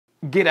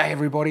G'day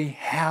everybody,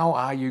 how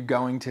are you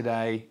going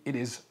today? It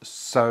is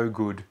so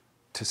good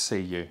to see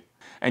you.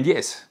 And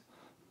yes,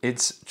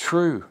 it's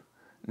true,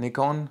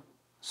 Nikon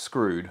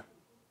screwed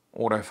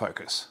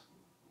autofocus.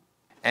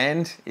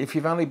 And if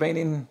you've only been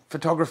in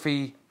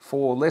photography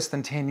for less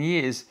than 10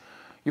 years,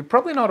 you're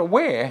probably not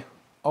aware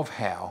of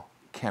how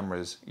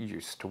cameras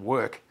used to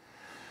work.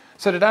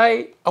 So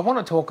today I want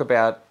to talk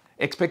about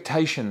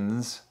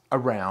expectations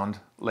around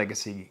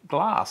legacy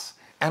glass.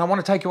 And I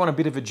want to take you on a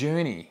bit of a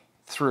journey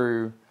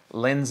through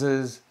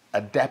lenses,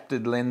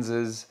 adapted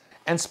lenses,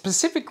 and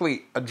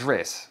specifically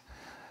address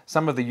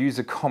some of the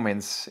user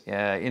comments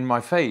in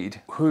my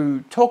feed who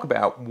talk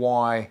about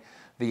why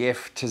the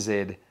F to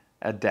Z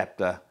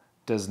adapter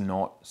does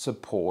not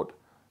support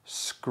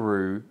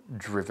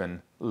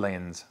screw-driven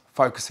lens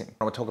focusing.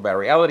 I want to talk about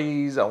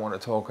realities, I want to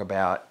talk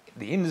about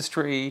the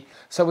industry,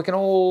 so we can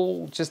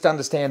all just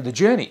understand the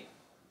journey,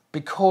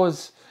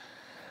 because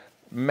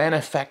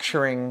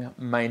manufacturing,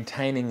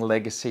 maintaining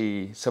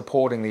legacy,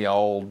 supporting the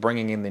old,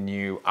 bringing in the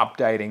new,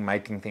 updating,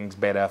 making things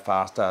better,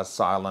 faster,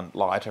 silent,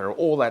 lighter,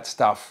 all that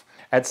stuff.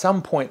 At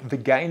some point, the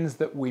gains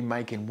that we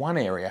make in one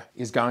area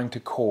is going to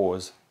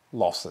cause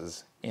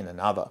losses in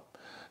another.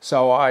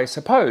 So I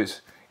suppose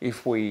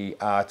if we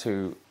are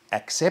to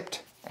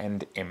accept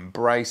and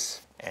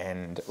embrace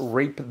and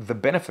reap the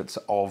benefits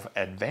of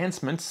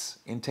advancements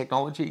in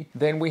technology,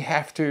 then we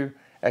have to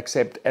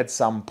accept at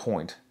some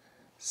point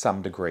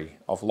some degree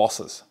of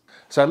losses.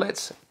 So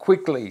let's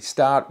quickly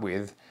start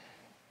with,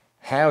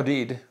 how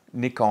did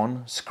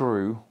Nikon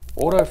screw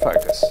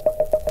autofocus?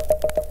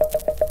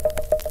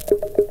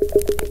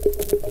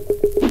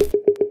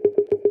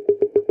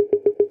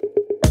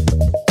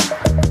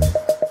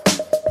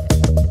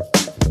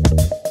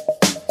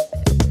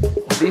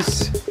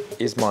 This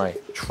is my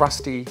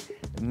trusty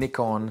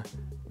Nikon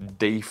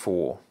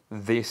D4.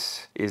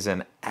 This is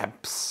an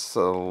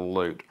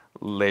absolute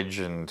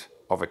legend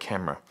of a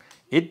camera.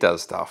 It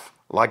does stuff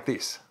like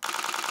this.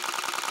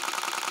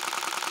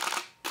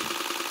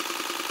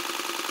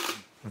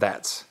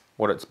 That's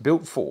what it's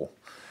built for.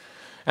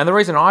 And the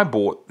reason I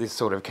bought this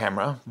sort of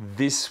camera,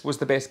 this was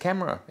the best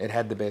camera. It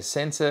had the best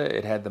sensor,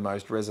 it had the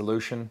most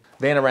resolution.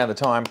 Then around the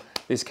time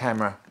this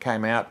camera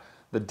came out,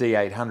 the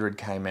D800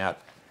 came out,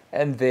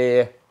 and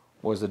there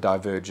was a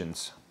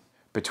divergence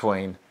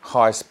between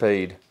high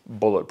speed,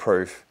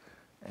 bulletproof,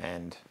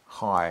 and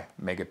high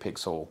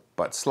megapixel,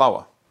 but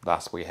slower.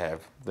 Thus we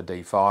have the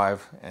D5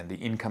 and the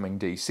incoming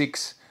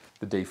D6,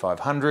 the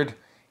D500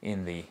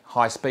 in the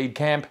high speed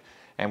camp,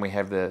 and we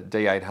have the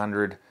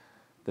D800,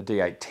 the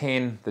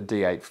D810, the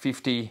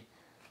D850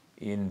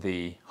 in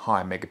the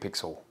high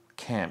megapixel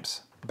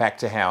camps. Back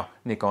to how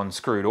Nikon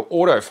screwed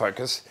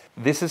autofocus.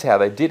 This is how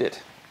they did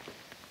it.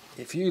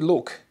 If you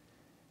look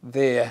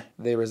there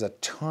is a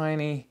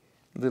tiny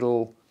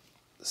little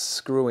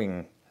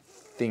screwing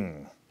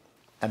thing,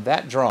 and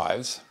that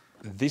drives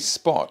this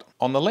spot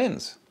on the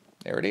lens.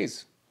 There it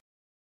is.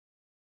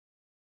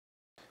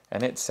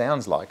 And it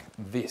sounds like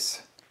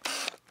this.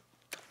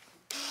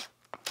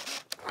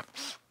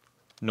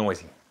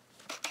 Noisy.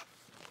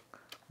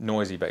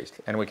 Noisy beast.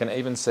 And we can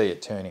even see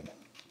it turning.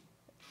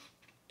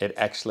 It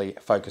actually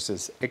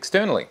focuses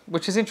externally,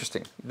 which is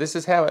interesting. This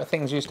is how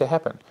things used to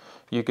happen.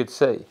 You could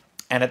see.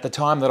 And at the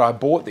time that I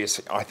bought this,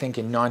 I think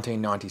in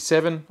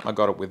 1997, I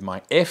got it with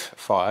my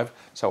F5,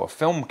 so a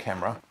film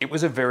camera. It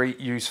was a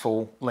very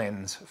useful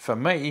lens for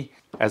me,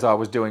 as I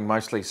was doing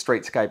mostly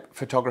streetscape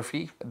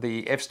photography.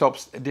 The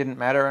f-stops didn't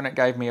matter, and it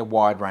gave me a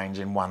wide range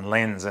in one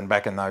lens. And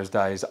back in those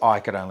days, I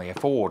could only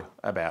afford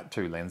about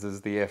 2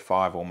 lenses. The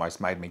F5 almost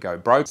made me go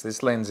broke.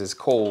 This lens is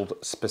called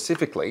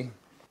specifically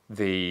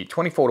the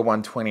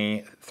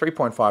 24-120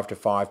 3.5 to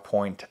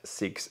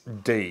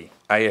 5.6D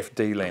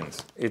AFD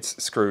lens.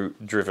 It's screw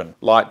driven.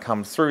 Light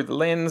comes through the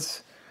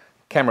lens,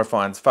 camera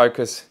finds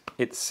focus,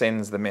 it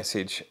sends the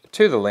message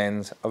to the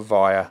lens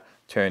via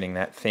turning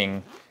that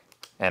thing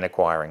and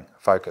acquiring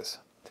focus.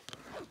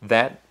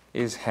 That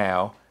is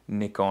how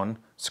Nikon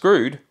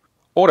screwed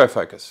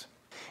autofocus.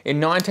 In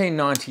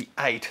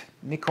 1998,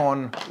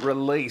 Nikon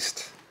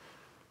released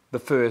the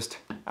first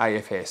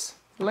AFS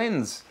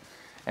lens.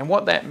 And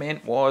what that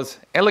meant was,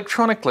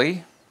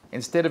 electronically,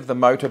 instead of the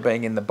motor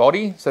being in the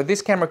body, so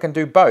this camera can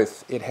do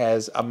both. It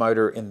has a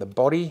motor in the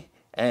body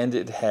and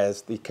it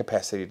has the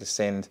capacity to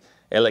send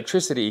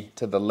electricity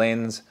to the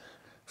lens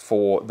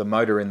for the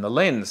motor in the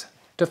lens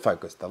to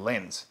focus the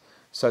lens.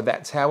 So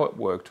that's how it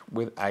worked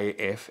with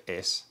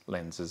AFS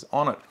lenses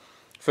on it.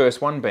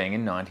 First one being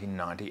in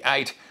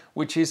 1998,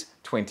 which is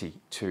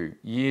 22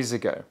 years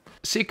ago.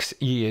 6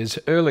 years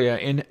earlier,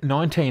 in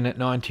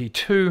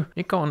 1992,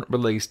 Nikon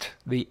released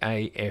the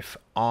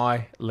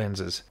AFI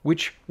lenses,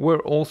 which were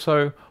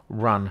also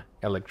run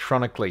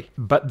electronically.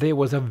 But there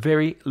was a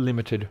very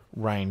limited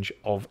range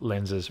of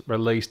lenses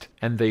released,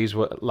 and these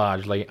were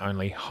largely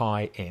only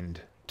high-end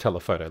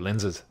telephoto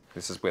lenses.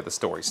 This is where the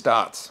story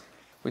starts.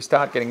 We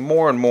start getting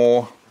more and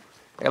more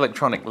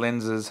electronic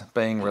lenses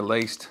being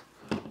released.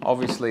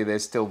 Obviously,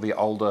 there's still the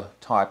older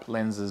type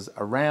lenses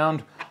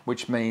around,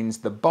 which means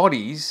the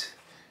bodies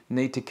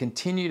need to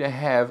continue to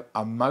have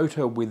a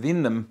motor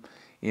within them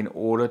in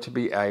order to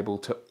be able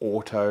to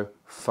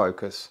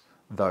auto-focus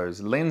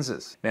those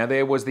lenses. Now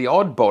there was the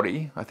odd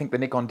body, I think the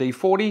Nikon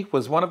D40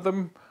 was one of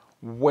them,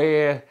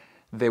 where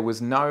there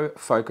was no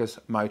focus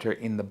motor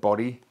in the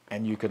body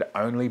and you could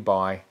only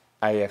buy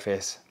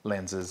AFS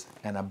lenses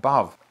and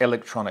above,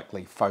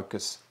 electronically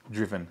focus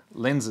driven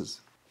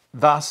lenses.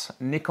 Thus,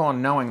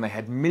 Nikon, knowing they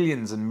had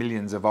millions and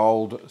millions of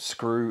old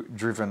screw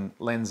driven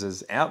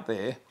lenses out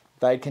there,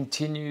 they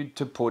continued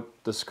to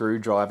put the screw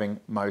driving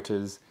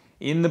motors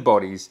in the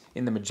bodies,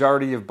 in the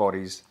majority of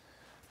bodies,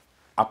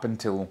 up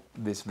until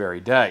this very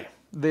day.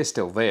 They're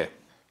still there.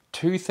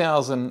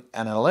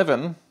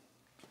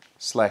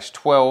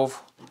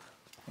 2011/12,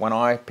 when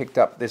I picked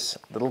up this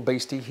little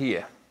beastie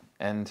here,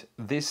 and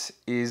this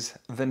is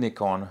the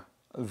Nikon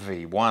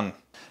V1.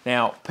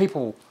 Now,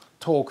 people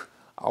talk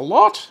a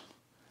lot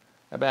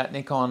about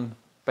Nikon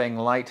being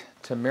late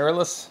to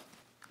mirrorless.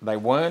 They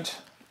weren't.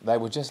 They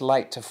were just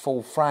late to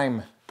full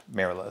frame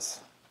mirrorless.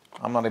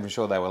 I'm not even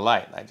sure they were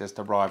late. They just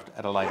arrived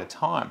at a later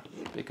time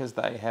because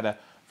they had a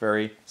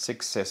very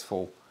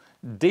successful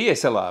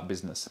DSLR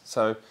business.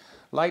 So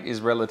late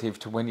is relative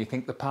to when you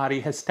think the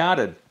party has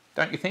started,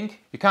 don't you think?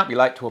 You can't be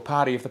late to a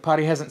party if the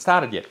party hasn't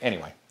started yet.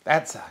 Anyway,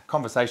 that's a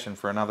conversation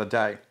for another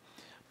day.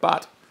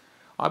 But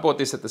I bought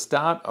this at the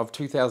start of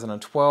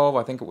 2012.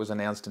 I think it was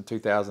announced in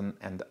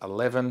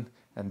 2011.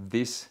 And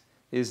this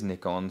is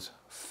Nikon's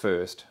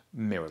first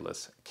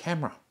mirrorless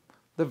camera,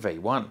 the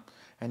V1.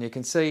 And you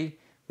can see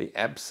the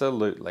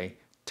absolutely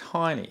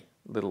tiny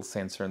little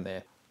sensor in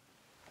there.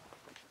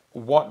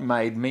 What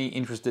made me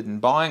interested in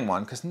buying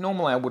one, because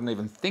normally I wouldn't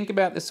even think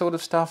about this sort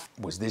of stuff,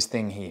 was this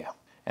thing here.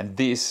 And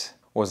this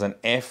was an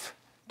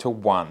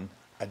f/1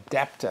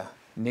 adapter.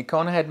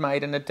 Nikon had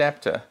made an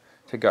adapter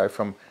to go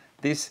from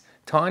this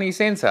tiny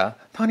sensor,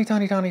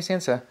 tiny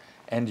sensor,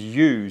 and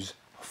use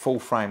full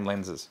frame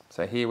lenses.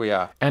 So here we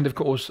are. And of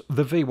course,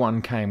 the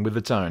V1 came with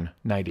its own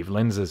native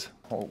lenses.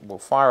 We'll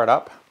fire it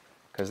up,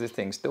 because this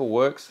thing still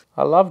works.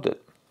 I loved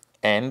it.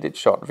 And it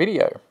shot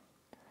video.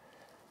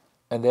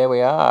 And there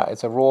we are.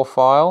 It's a raw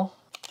file.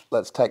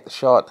 Let's take the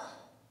shot.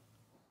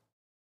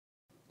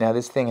 Now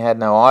this thing had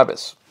no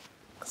IBIS.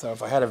 So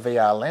if I had a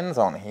VR lens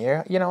on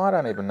here, you know, I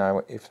don't even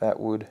know if that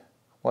would,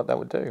 what that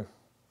would do.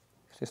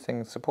 If this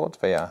thing supports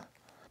VR.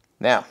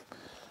 Now,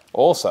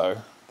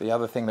 also, the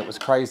other thing that was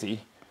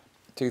crazy,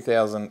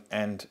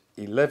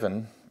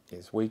 2011,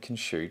 is we can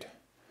shoot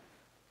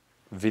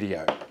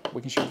video.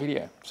 We can shoot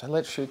video. So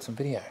let's shoot some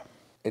video.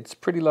 It's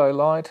pretty low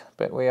light,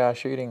 but we are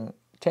shooting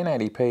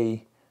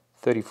 1080p,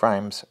 30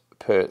 frames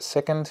per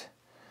second.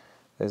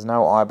 There's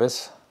no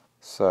IBIS,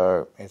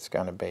 so it's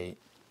going to be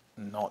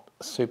not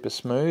super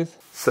smooth.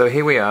 So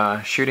here we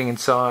are shooting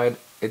inside.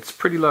 It's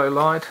pretty low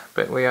light,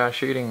 but we are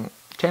shooting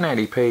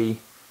 1080p,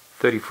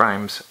 30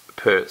 frames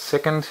per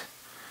second.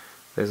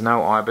 There's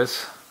no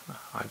IBIS,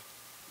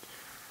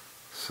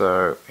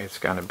 so it's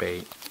going to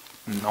be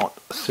not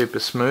super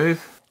smooth.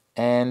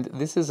 And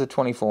this is a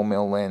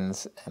 24mm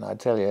lens, and I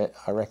tell you,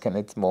 I reckon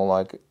it's more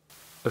like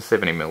a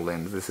 70mm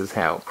lens. This is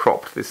how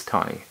cropped this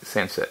tiny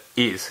sensor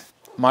is.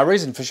 My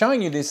reason for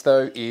showing you this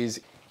though is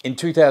in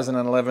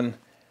 2011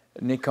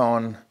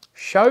 Nikon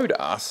showed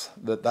us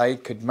that they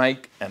could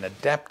make an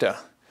adapter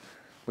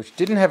which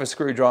didn't have a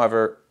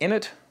screwdriver in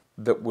it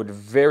that would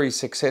very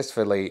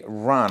successfully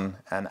run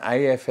an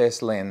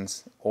AFS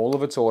lens, all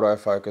of its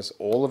autofocus,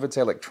 all of its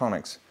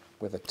electronics,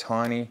 with a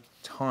tiny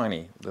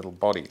little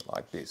body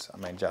like this. I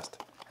mean,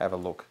 just have a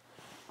look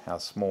how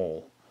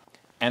small.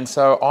 And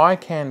so I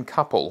can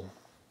couple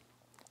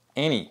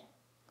any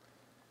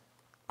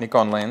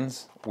Nikon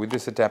lens with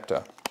this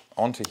adapter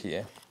onto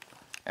here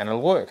and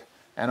it'll work.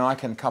 And I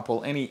can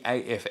couple any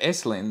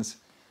AFS lens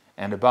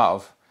and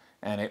above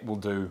and it will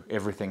do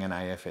everything an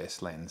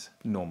AFS lens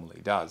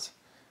normally does.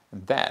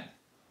 And that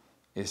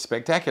is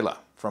spectacular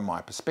from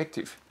my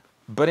perspective.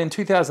 But in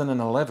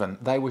 2011,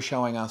 they were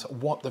showing us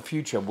what the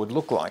future would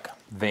look like.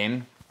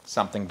 Then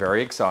something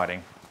very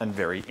exciting and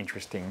very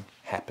interesting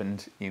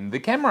happened in the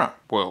camera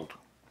world.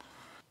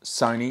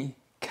 Sony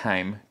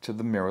came to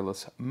the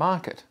mirrorless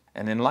market.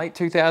 And in late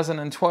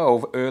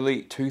 2012,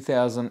 early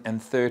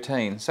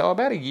 2013, so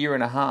about a year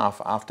and a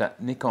half after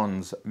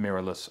Nikon's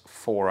mirrorless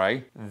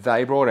foray,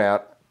 they brought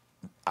out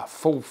a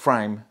full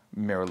frame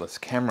mirrorless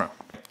camera.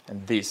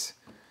 And this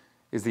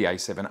is the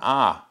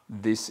A7R.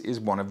 This is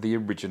one of the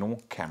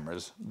original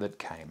cameras that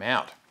came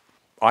out.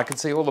 I could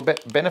see all the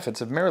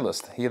benefits of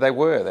mirrorless. Here they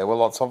were. There were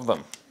lots of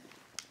them.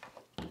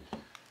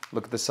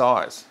 Look at the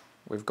size.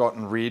 We've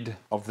gotten rid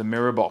of the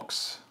mirror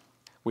box.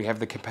 We have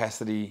the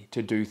capacity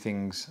to do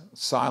things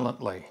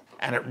silently.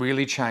 And it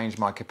really changed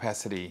my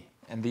capacity.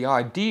 And the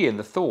idea,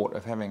 the thought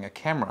of having a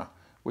camera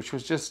which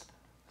was just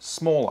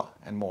smaller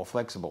and more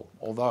flexible,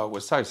 although it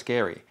was so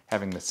scary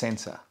having the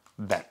sensor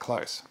that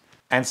close.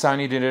 And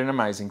Sony did an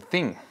amazing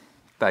thing.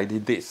 They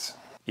did this.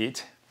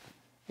 It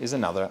is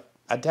another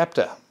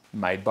adapter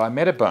made by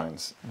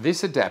Metabones.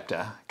 This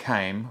adapter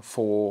came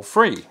for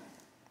free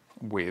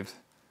with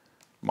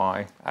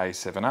my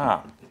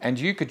A7R. And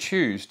you could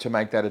choose to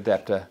make that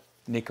adapter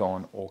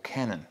Nikon or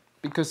Canon.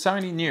 because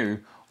Sony knew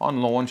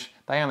on launch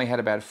they only had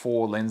about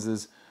 4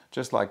 lenses,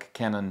 just like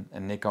Canon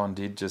and Nikon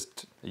did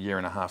just a year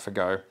and a half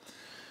ago.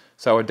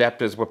 So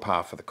adapters were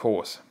par for the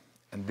course.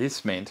 And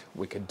this meant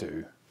we could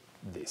do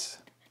this.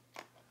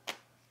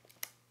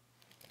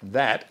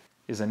 That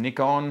is a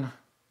Nikon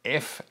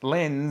F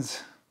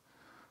lens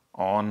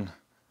on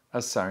a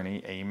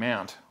Sony E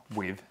mount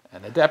with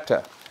an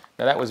adapter.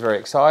 Now that was very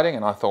exciting,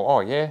 and I thought, oh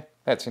yeah,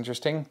 that's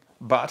interesting.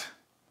 But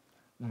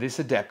this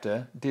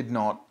adapter did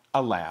not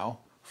allow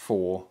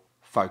for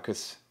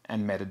focus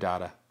and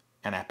metadata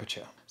and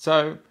aperture.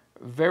 So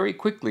very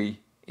quickly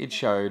it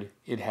showed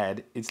it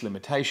had its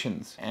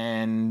limitations,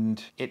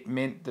 and it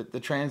meant that the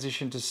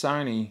transition to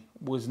Sony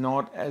was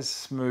not as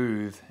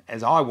smooth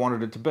as I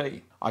wanted it to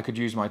be. I could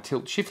use my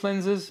tilt shift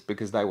lenses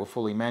because they were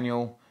fully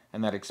manual,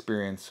 and that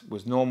experience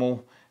was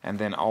normal, and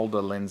then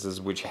older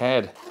lenses which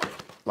had,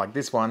 like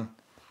this one,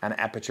 an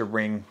aperture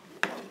ring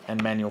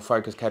and manual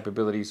focus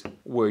capabilities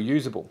were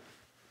usable.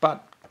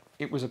 But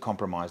it was a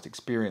compromised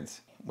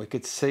experience. We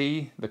could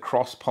see the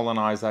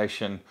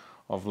cross-pollination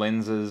of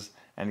lenses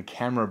and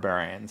camera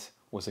brands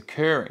was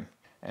occurring,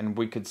 and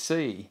we could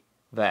see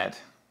that,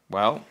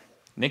 well,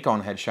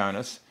 Nikon had shown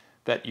us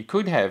that you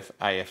could have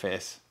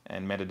AFS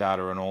and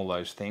metadata and all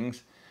those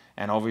things,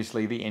 and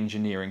obviously the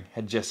engineering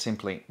had just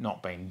simply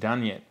not been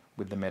done yet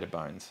with the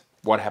metabones.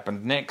 What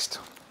happened next?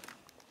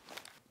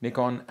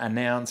 Nikon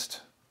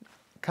announced,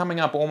 coming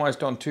up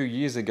almost on 2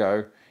 years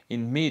ago,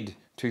 in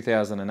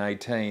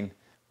mid-2018,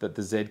 that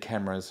the Z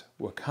cameras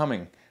were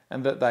coming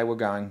and that they were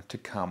going to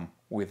come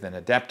with an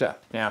adapter.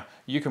 Now,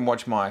 you can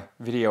watch my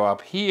video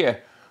up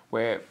here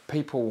where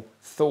people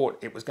thought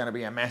it was going to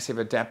be a massive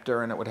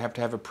adapter and it would have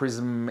to have a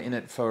prism in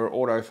it for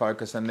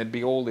autofocus and there'd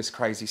be all this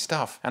crazy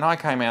stuff. And I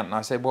came out and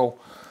I said, well,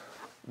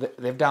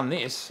 they've done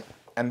this,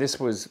 and this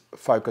was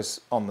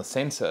focus on the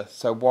sensor,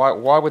 so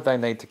why would they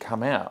need to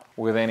come out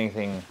with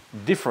anything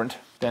different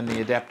than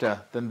the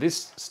adapter, than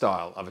this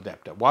style of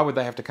adapter? Why would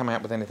they have to come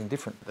out with anything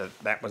different?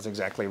 That was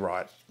exactly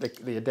right.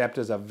 The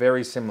adapters are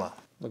very similar.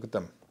 Look at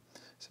them.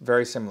 It's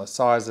very similar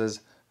sizes,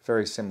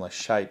 very similar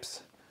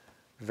shapes,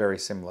 very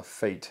similar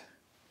feet,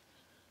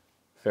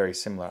 very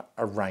similar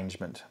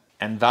arrangement.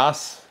 And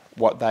thus,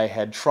 what they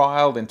had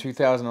trialed in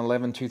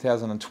 2011,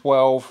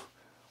 2012,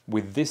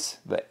 with this,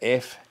 the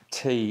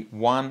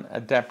FT1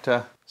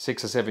 adapter,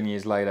 6 or 7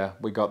 years later,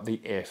 we got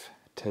the F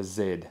to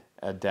Z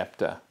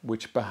adapter,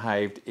 which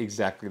behaved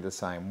exactly the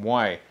same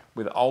way.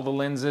 With older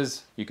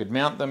lenses, you could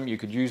mount them, you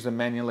could use them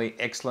manually,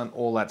 excellent,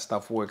 all that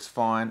stuff works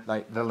fine.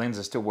 The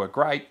lenses still work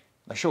great,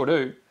 they sure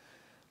do,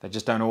 they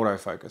just don't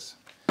autofocus.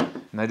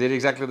 And they did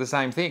exactly the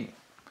same thing.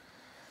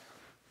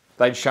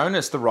 They'd shown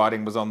us the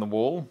writing was on the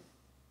wall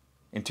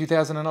in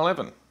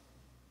 2011,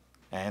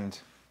 and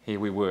here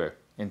we were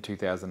in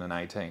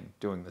 2018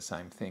 doing the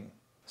same thing.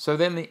 So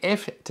then the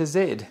F to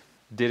Z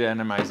did an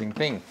amazing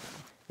thing.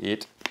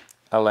 It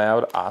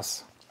allowed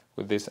us,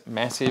 with this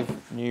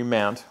massive new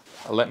mount,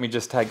 let me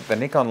just take the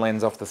Nikon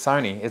lens off the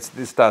Sony.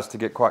 This starts to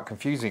get quite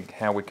confusing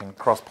how we can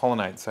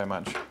cross-pollinate so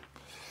much.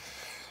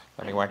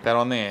 Let me whack that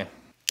on there.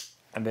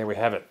 And there we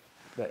have it,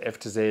 the F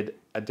to Z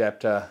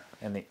adapter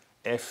and the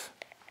F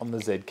on the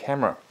Z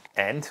camera.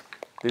 And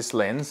this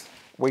lens,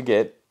 we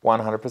get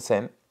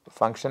 100%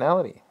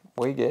 functionality.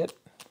 We get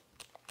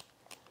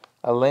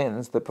a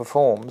lens that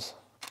performs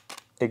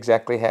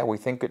exactly how we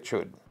think it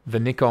should. The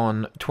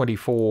Nikon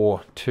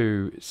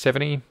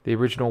 24-70, the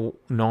original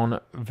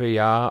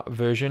non-VR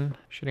version,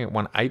 shooting at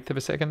 1/8 of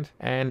a second,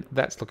 and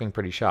that's looking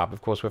pretty sharp.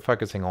 Of course, we're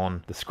focusing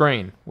on the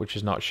screen, which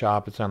is not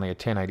sharp. It's only a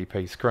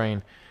 1080p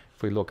screen.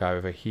 If we look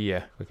over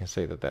here, we can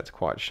see that that's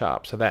quite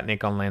sharp. So that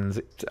Nikon lens,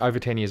 it's over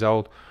 10 years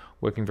old,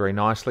 working very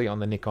nicely on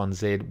the Nikon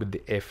Z with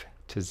the F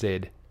to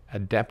Z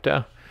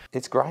adapter.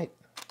 It's great.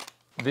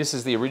 This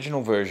is the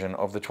original version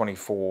of the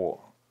 24-70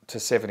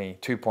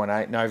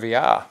 2.8, no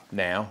VR.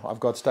 Now I've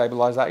got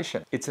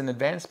stabilization. It's an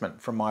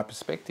advancement from my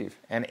perspective,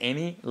 and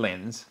any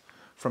lens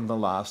from the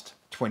last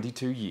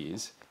 22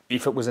 years,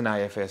 if it was an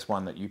AFS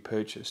one that you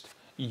purchased,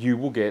 you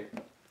will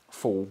get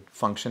full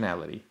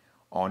functionality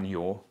on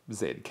your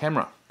Z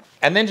camera.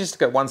 And then just to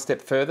go one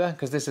step further,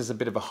 because this is a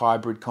bit of a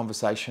hybrid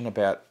conversation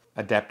about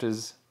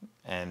adapters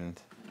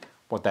and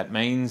what that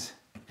means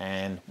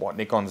and what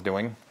Nikon's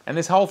doing. And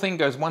this whole thing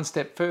goes one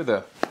step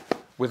further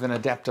with an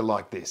adapter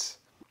like this,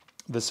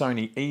 the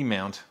Sony E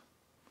mount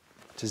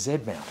to Z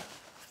mount.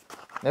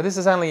 Now this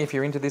is only if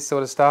you're into this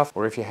sort of stuff,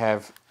 or if you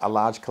have a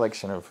large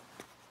collection of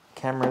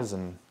cameras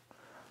and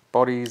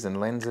bodies and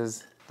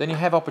lenses, then you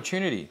have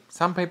opportunity.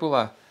 Some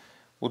people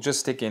will just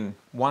stick in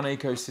one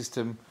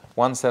ecosystem,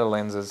 one set of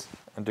lenses,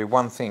 and do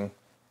one thing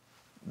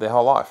their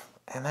whole life.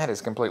 And that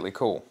is completely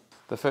cool.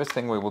 The first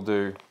thing we will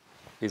do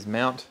is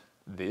mount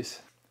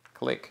this.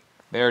 Click.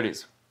 There it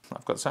is.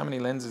 I've got so many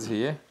lenses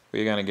here.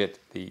 We're going to get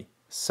the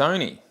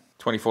Sony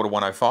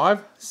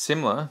 24-105,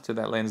 similar to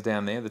that lens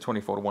down there, the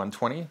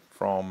 24-120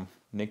 from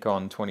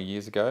Nikon 20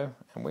 years ago.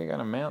 And we're going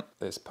to mount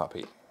this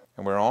puppy.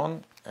 And we're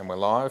on, and we're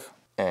live.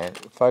 And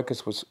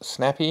focus was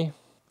snappy.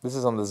 This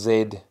is on the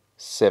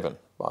Z7,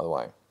 by the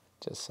way,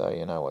 just so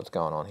you know what's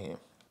going on here.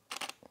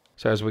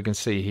 So as we can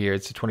see here,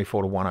 it's a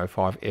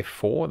 24-105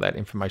 f4. That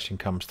information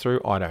comes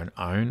through. I don't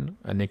own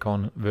a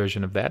Nikon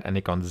version of that. A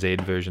Nikon Z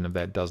version of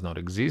that does not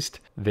exist.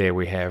 There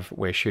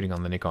we're shooting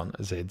on the Nikon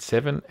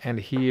Z7,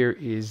 and here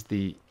is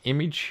the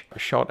image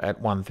shot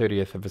at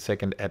 1/30th of a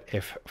second at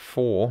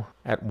f4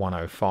 at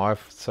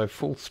 105. So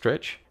full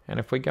stretch. And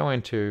if we go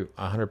into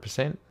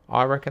 100%,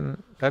 I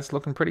reckon that's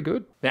looking pretty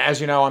good. Now,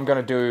 as you know, I'm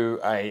going to do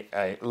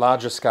a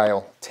larger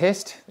scale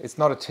test. It's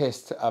not a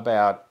test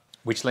about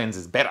which lens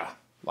is better,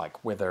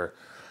 like whether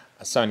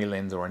a Sony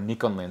lens or a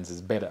Nikon lens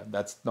is better.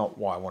 That's not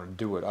why I want to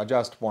do it. I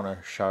just want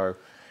to show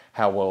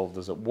how well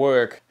does it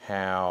work,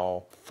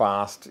 how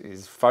fast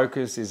is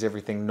focus, is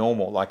everything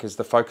normal? Like, is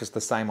the focus the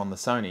same on the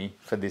Sony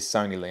for this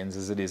Sony lens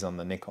as it is on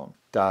the Nikon?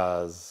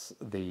 Does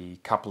the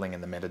coupling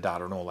and the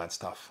metadata and all that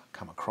stuff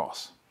come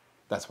across?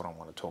 That's what I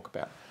want to talk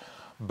about.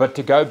 But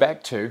to go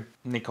back to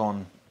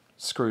Nikon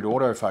screwed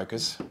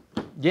autofocus,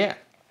 yeah,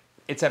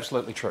 it's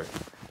absolutely true.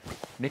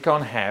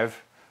 Nikon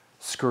have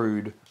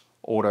screwed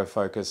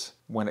autofocus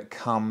when it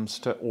comes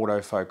to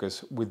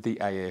autofocus with the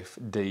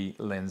AFD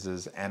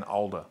lenses and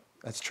older.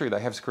 That's true, they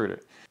have screwed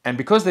it. And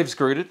because they've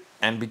screwed it,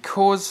 and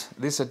because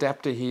this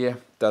adapter here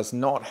does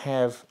not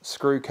have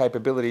screw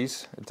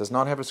capabilities, it does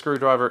not have a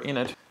screwdriver in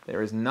it,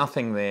 there is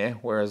nothing there,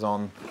 whereas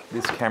on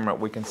this camera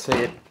we can see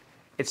it.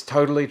 It's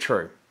totally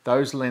true.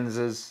 Those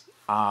lenses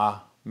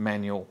are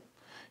manual.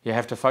 You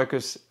have to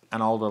focus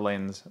an older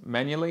lens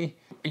manually.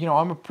 You know,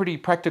 I'm a pretty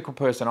practical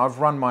person. I've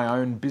run my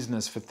own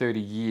business for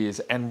 30 years,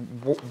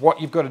 and what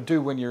you've got to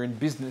do when you're in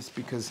business,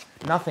 because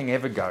nothing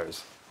ever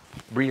goes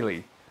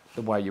really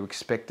the way you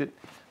expect it.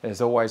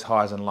 There's always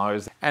highs and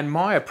lows. And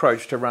my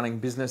approach to running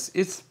business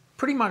is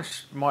pretty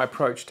much my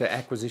approach to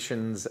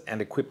acquisitions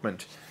and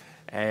equipment.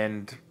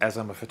 And as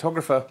I'm a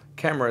photographer,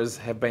 cameras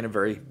have been a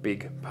very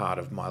big part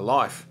of my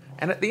life.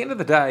 And at the end of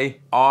the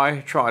day,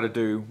 I try to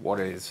do what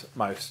is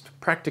most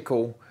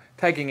practical,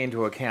 taking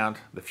into account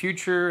the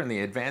future and the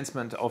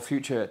advancement of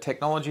future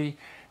technology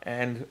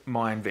and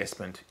my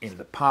investment in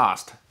the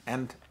past.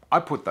 And I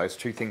put those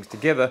two things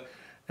together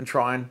and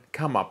try and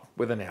come up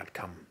with an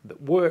outcome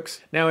that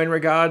works. Now, in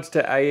regards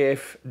to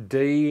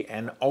AFD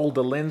and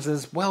older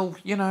lenses, well,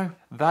 you know,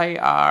 they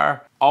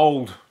are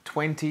old,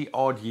 20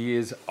 odd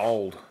years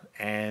old.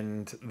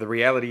 And the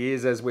reality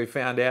is, as we've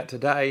found out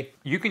today,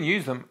 you can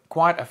use them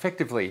quite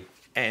effectively,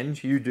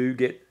 and you do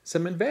get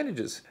some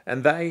advantages.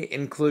 And they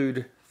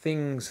include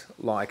things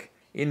like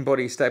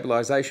in-body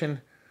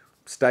stabilization,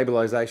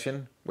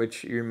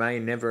 which you may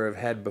never have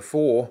had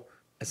before,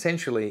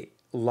 essentially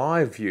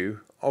live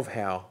view of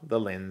how the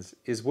lens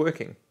is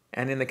working.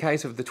 And in the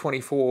case of the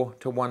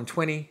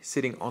 24-120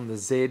 sitting on the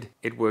Z,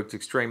 it worked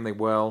extremely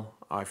well.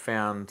 I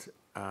found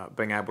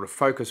being able to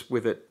focus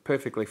with it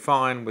perfectly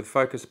fine with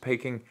focus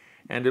peaking,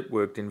 and it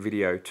worked in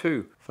video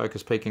too.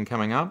 Focus peaking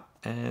coming up,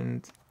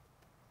 and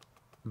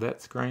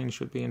that screen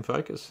should be in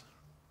focus.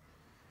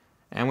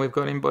 And we've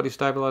got in-body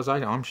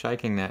stabilization. I'm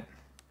shaking that,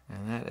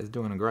 and that is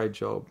doing a great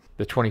job.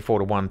 The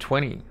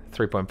 24-120,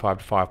 3.5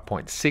 to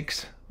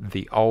 5.6,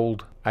 the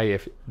old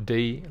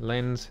AFD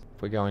lens.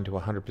 If we go into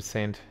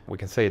 100%, we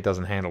can see it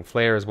doesn't handle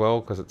flare as well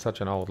because it's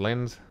such an old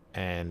lens.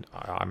 And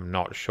I'm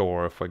not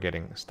sure if we're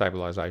getting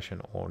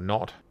stabilization or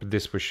not. But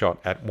this was shot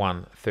at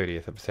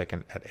 1/30th of a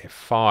second at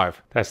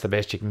f5. That's the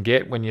best you can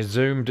get when you're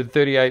zoomed at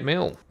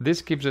 38mm.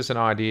 This gives us an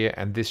idea,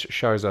 and this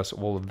shows us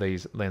all of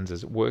these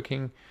lenses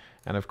working.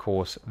 And of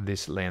course,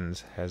 this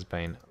lens has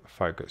been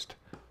focused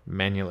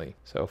manually.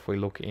 So if we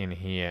look in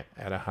here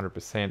at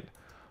 100%,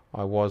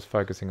 I was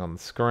focusing on the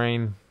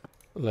screen.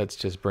 Let's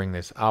just bring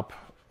this up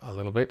a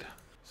little bit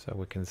so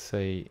we can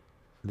see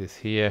this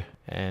here,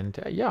 and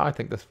yeah, I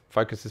think the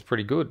focus is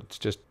pretty good. It's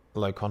just a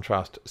low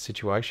contrast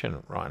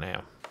situation right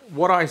now.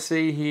 What I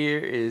see here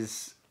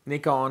is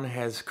Nikon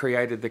has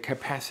created the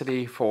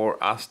capacity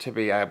for us to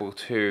be able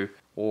to,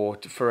 or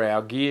for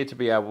our gear to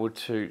be able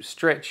to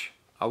stretch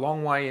a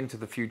long way into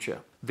the future.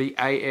 The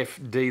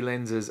AFD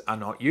lenses are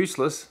not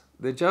useless,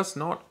 they're just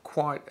not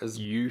quite as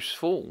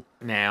useful.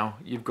 Now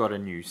you've got a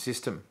new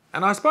system.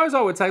 And I suppose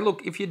I would say,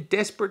 look, if you're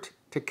desperate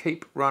to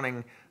keep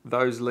running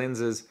those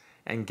lenses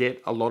and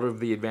get a lot of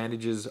the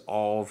advantages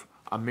of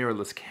a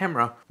mirrorless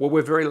camera, well,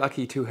 we're very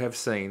lucky to have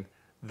seen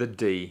the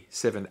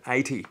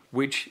D780,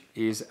 which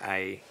is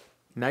a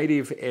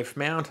native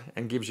F-mount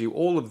and gives you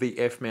all of the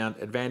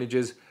F-mount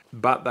advantages,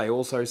 but they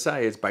also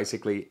say it's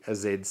basically a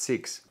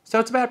Z6. So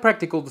it's about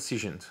practical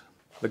decisions.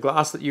 The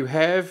glass that you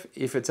have,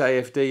 if it's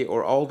AFD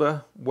or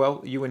older,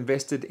 well, you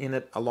invested in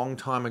it a long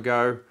time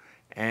ago,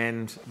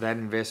 and that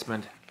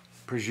investment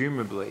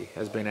presumably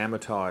has been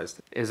amortized.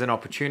 There's an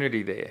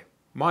opportunity there.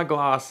 My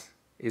glass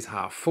is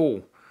half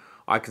full.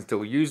 I can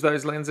still use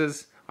those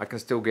lenses. I can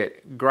still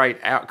get great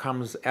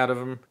outcomes out of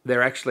them.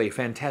 They're actually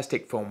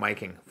fantastic for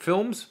making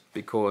films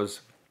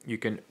because you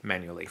can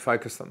manually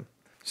focus them.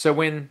 So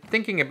when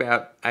thinking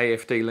about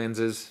AFD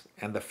lenses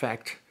and the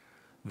fact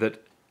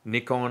that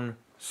Nikon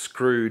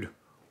screwed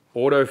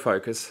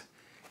autofocus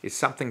is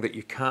something that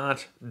you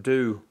can't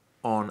do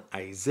on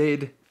a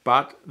Z,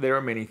 but there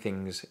are many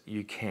things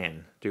you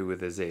can do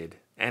with a Z.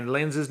 And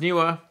lenses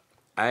newer,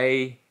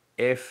 AFD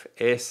F,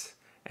 S,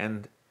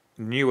 and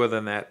newer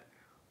than that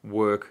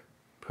work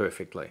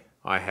perfectly.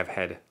 I have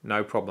had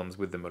no problems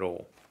with them at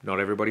all. Not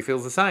everybody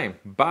feels the same,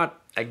 but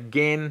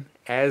again,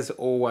 as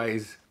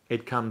always,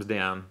 it comes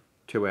down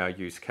to our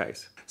use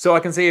case. So I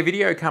can see a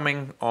video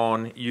coming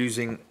on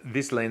using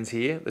this lens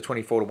here, the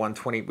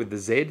 24-120 with the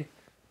Z,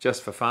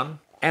 just for fun.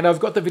 And I've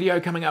got the video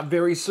coming up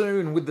very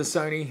soon with the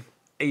Sony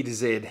E to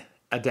Z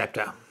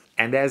adapter.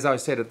 And as I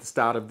said at the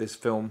start of this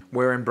film,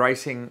 we're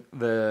embracing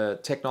the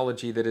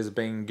technology that is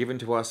being given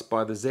to us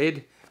by the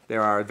Z.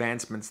 There are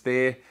advancements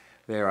there.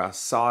 There are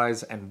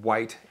size and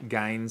weight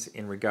gains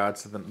in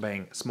regards to them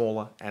being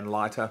smaller and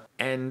lighter.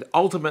 And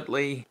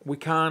ultimately, we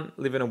can't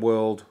live in a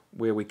world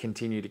where we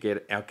continue to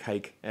get our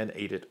cake and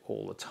eat it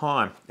all the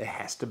time. There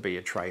has to be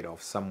a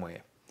trade-off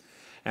somewhere.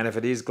 And if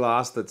it is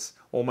glass that's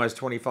almost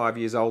 25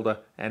 years older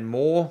and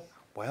more,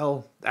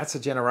 well, that's a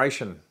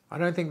generation. I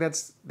don't think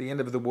that's the end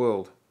of the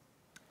world.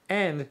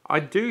 And I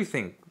do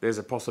think there's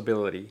a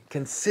possibility,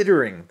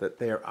 considering that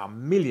there are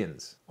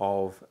millions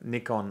of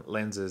Nikon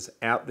lenses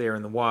out there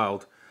in the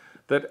wild,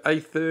 that a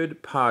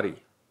third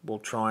party will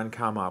try and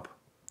come up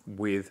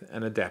with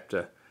an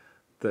adapter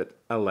that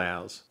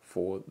allows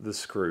for the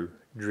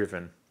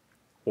screw-driven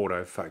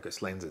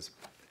autofocus lenses.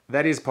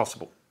 That is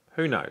possible.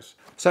 Who knows?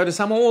 So to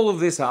sum all of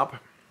this up,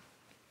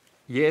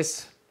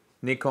 yes,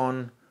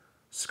 Nikon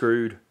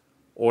screwed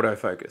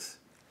autofocus.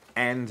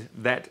 And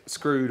that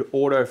screwed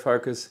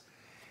autofocus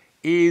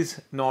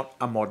is not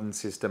a modern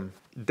system,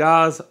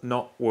 does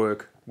not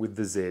work with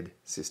the Z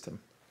system.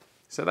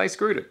 So they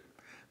screwed it.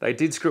 They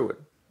did screw it.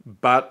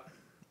 But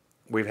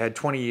we've had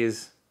 20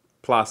 years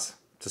plus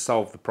to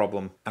solve the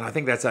problem, and I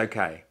think that's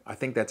okay. I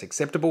think that's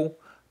acceptable,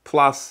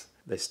 plus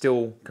they're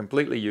still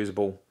completely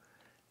usable.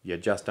 You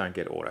just don't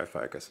get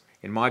autofocus.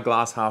 In my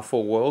glass half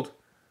full world,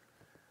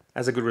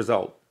 as a good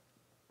result,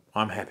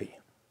 I'm happy.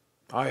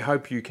 I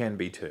hope you can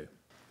be too.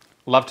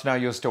 Love to know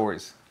your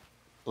stories.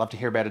 Love to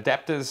hear about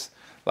adapters.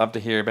 Love to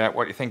hear about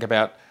what you think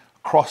about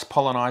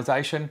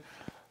cross-pollination.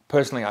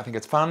 Personally, I think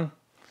it's fun.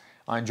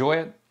 I enjoy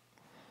it.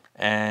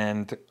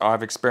 And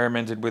I've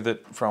experimented with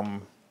it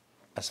from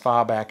as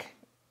far back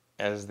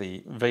as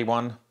the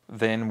V1,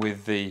 then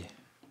with the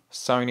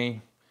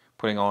Sony,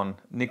 putting on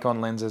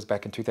Nikon lenses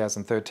back in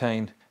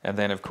 2013. And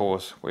then of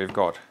course we've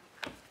got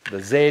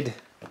the Z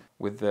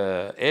with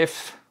the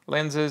F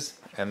lenses.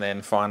 And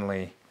then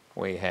finally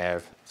we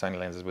have Sony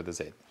lenses with the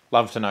Z.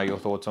 Love to know your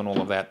thoughts on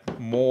all of that.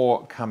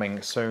 More coming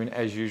soon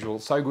as usual.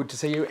 So good to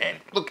see you. And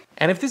look,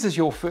 and if this is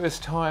your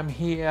first time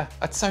here,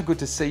 it's so good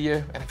to see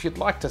you. And if you'd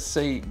like to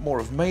see more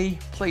of me,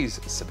 please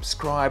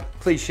subscribe.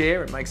 Please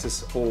share, it makes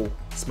us all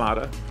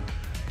smarter.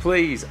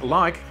 Please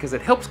like, because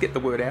it helps get the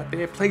word out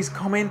there. Please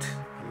comment.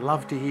 I'd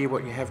love to hear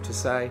what you have to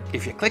say.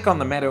 If you click on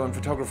the Matto and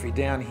Photography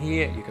down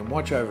here, you can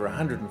watch over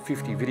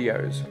 150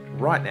 videos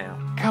right now.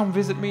 Come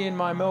visit me in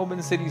my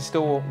Melbourne City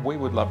store. We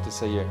would love to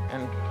see you.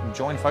 And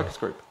join Focus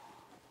Group.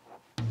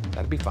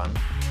 That'd be fun.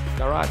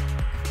 All right.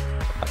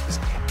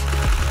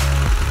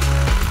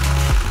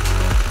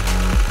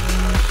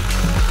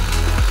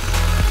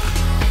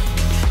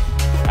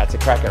 That's a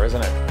cracker,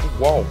 isn't it?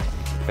 Whoa.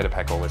 Better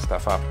pack all this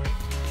stuff up.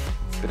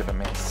 It's a bit of a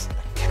mess.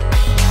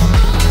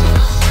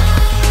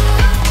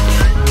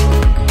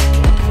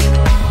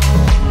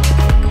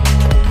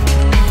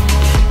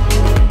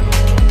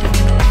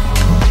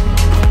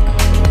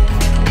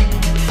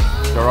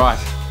 All right.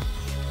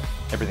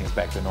 Everything's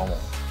back to normal.